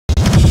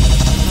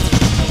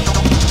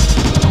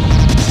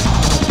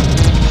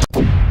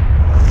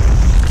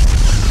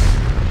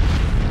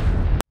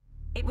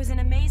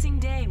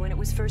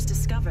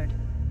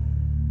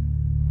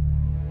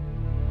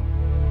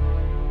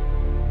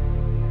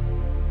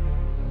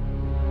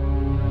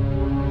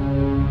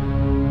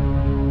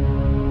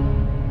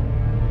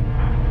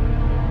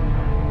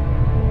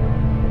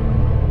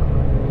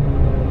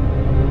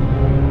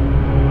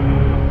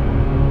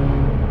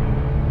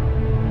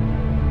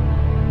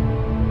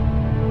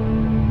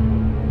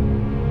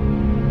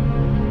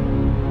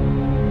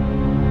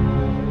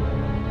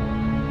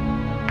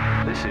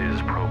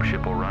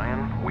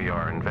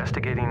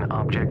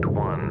Object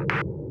 1.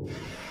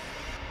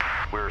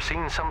 We're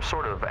seeing some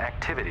sort of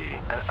activity,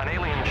 an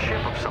alien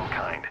ship of some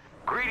kind.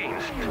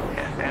 Greetings,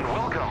 and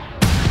welcome.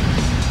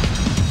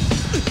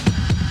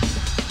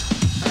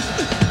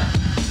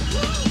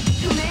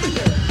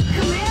 Commander!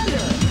 Commander!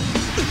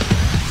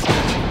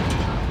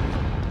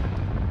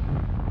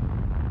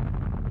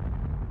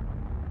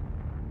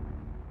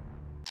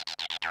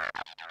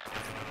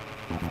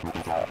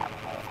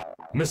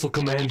 Missile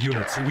Command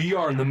units, we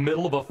are in the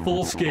middle of a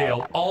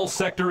full-scale,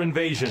 all-sector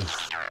invasion.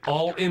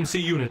 All MC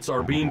units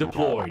are being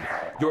deployed.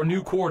 Your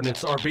new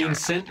coordinates are being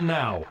sent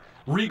now.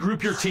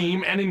 Regroup your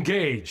team and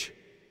engage.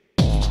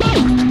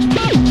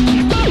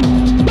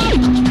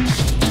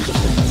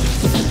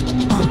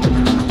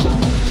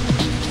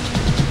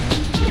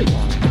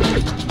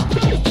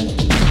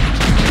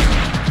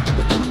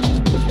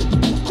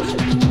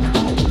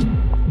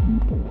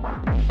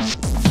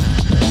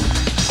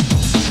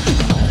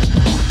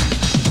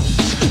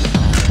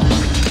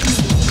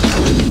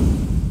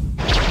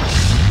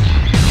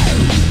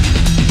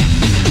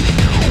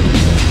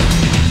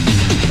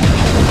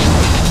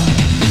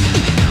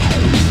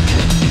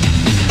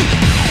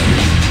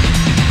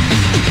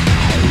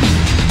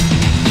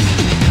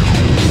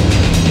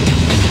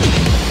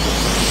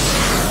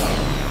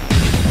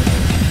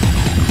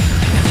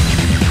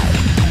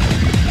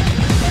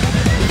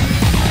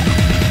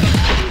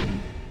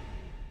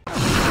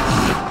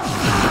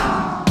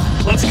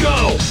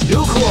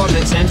 New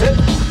coordinates entered.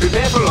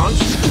 Prepare for launch.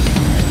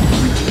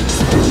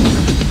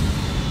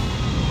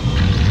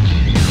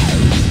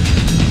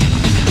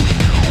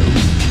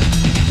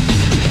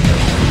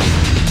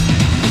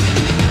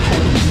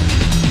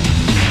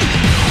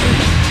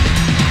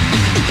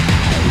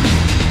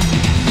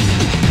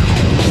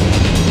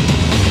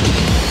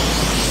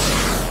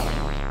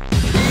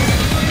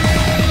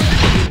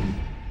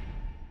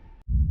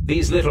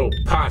 These little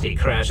party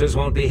crashers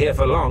won't be here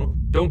for long.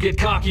 Don't get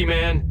cocky,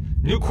 man.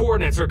 New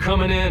coordinates are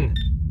coming in.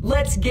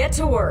 Let's get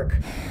to work.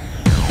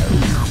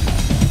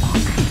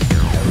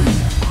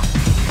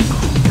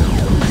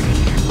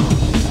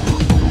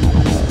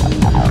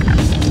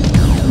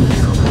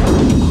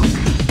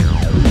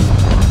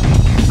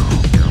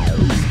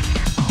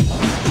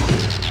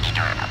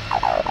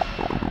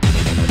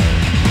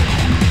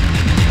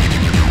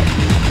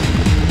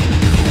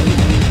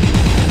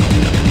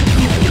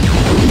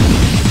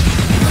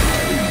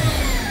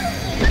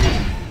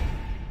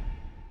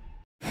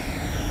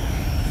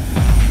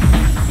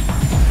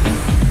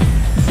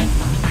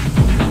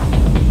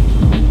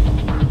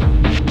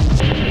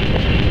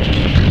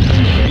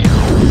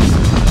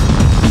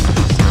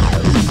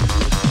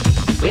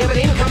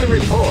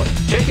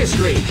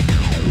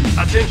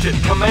 Attention,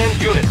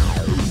 command units.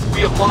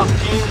 We have lost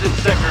teams in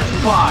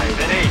sectors 5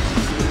 and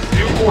 8.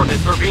 New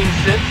coordinates are being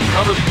sent to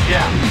cover these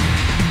gaps.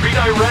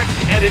 Redirect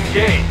and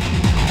engage.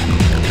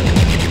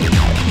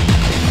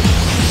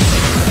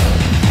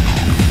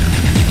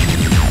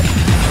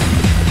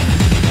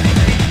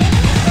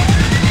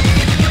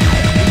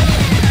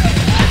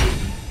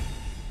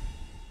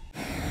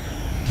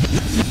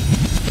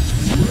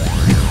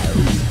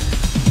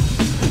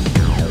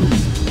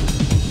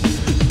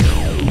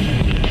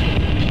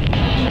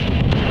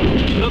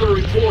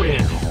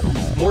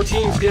 More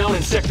teams down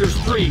in sectors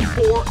 3,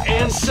 4,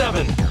 and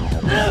 7.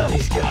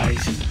 These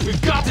guys,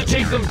 we've got to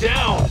take them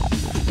down.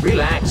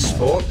 Relax,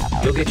 sport.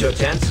 You'll get your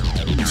chance.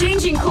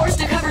 Changing course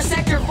to cover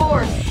sector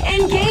 4.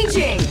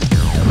 Engaging!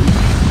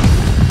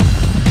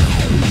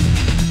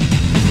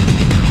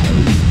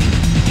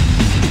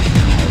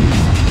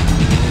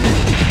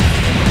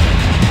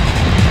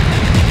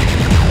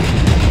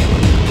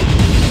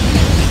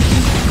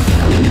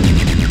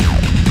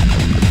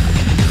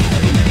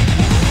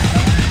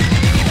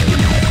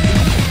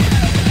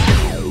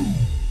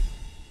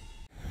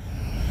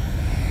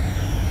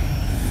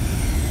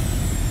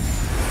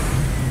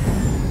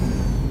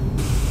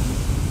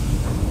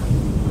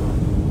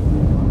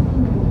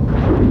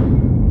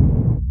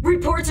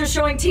 Reports are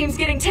showing teams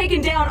getting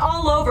taken down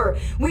all over.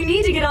 We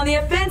need to get on the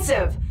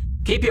offensive.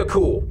 Keep your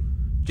cool.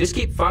 Just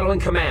keep following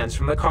commands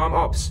from the comm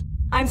ops.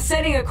 I'm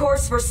setting a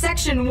course for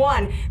Section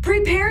 1.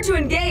 Prepare to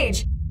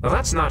engage. Well,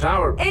 that's not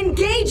our...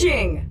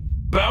 Engaging!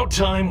 About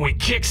time we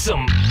kick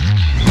some...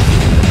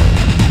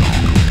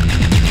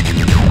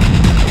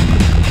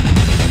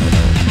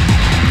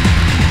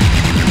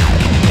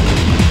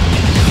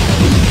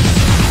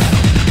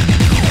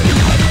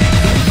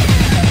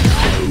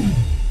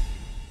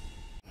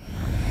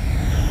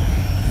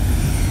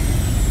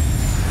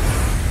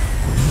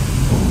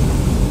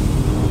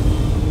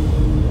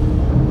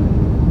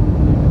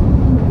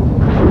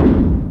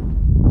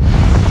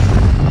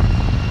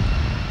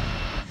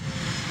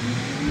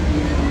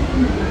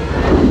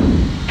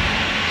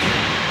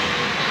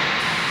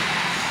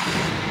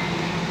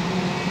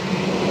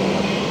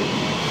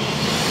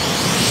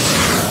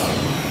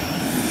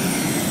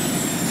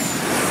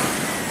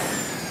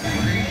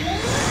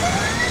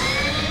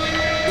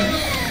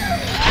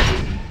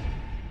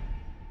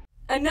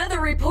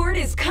 Another report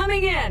is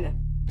coming in.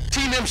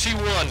 Team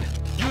MC1,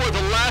 you are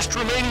the last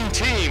remaining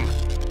team.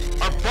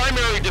 Our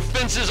primary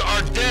defenses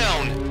are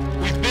down.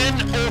 We've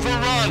been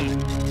overrun.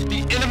 The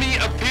enemy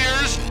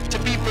appears to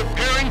be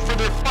preparing for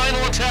their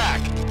final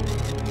attack.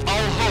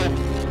 All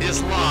hope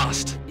is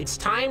lost. It's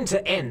time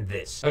to end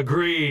this.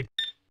 Agreed.